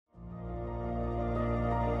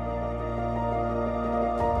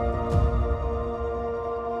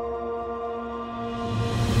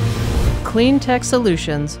Clean tech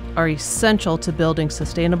solutions are essential to building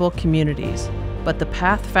sustainable communities, but the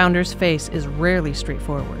path founders face is rarely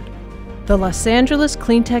straightforward. The Los Angeles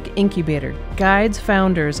Cleantech Incubator guides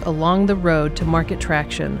founders along the road to market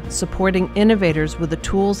traction, supporting innovators with the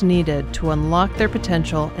tools needed to unlock their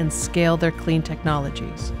potential and scale their clean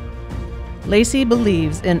technologies. LACI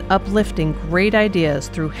believes in uplifting great ideas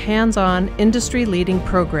through hands-on, industry-leading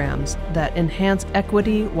programs that enhance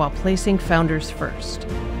equity while placing founders first.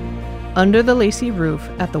 Under the LACI roof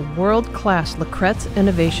at the world-class Kretz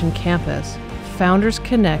Innovation Campus, founders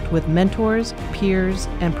connect with mentors, peers,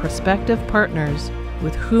 and prospective partners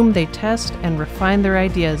with whom they test and refine their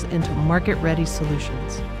ideas into market-ready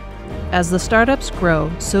solutions. As the startups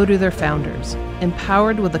grow, so do their founders,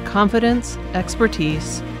 empowered with the confidence,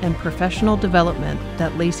 expertise, and professional development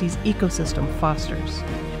that LACI's ecosystem fosters.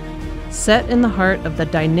 Set in the heart of the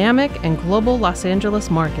dynamic and global Los Angeles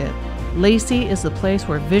market, LACI is the place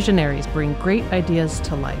where visionaries bring great ideas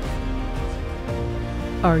to life.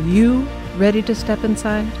 Are you ready to step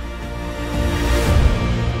inside?